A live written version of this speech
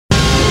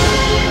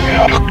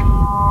Hark,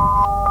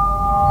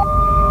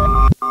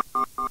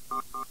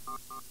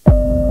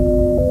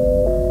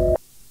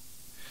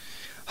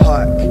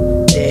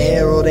 the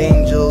herald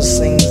angel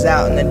sings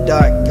out in the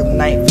dark of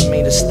night for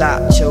me to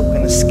stop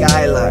choking a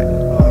skylark.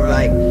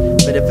 Alright,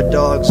 but if a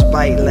dog's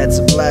bite lets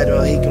blood,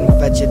 well, he can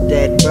fetch a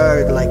dead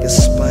bird like a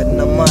spud in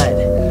the mud.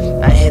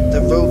 I hit the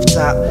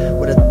rooftop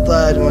with a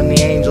thud when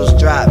the angels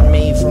dropped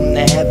me from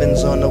the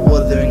heavens on the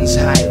withering's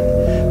height,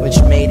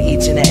 which made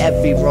each and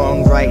every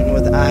wrong right, and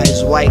with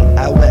eyes white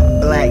I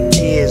wept black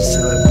tears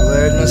till it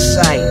blurred my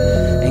sight,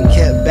 and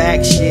kept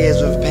back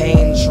shears with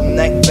pains from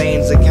neck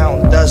veins that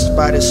count dust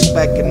by the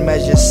speck and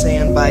measure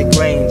sand by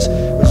grains,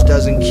 which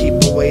doesn't keep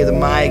away the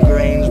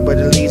migraines, but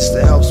at least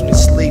it helps me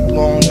sleep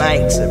long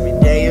nights every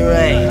day it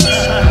rains.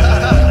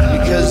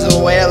 Because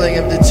the wailing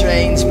of the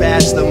trains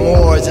past the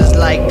moors is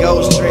like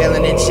ghosts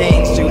trailing in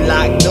chains through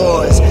locked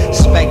doors,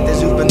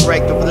 specters who've been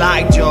wrecked with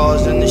lock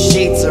jaws, and the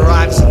sheets are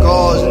rocks and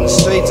gauze, and the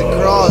streets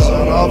are crawls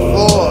on all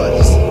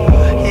fours.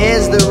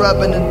 Here's the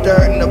rubbing the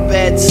dirt and the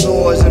bed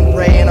sores, and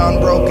praying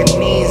on broken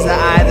knees to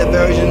either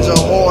versions of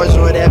whores,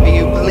 whatever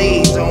you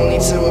please, only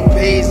to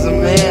appease the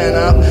man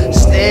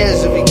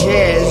upstairs if he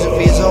cares, if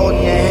he's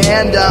holding your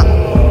hand up.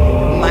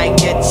 It might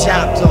get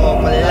chopped off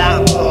a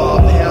lot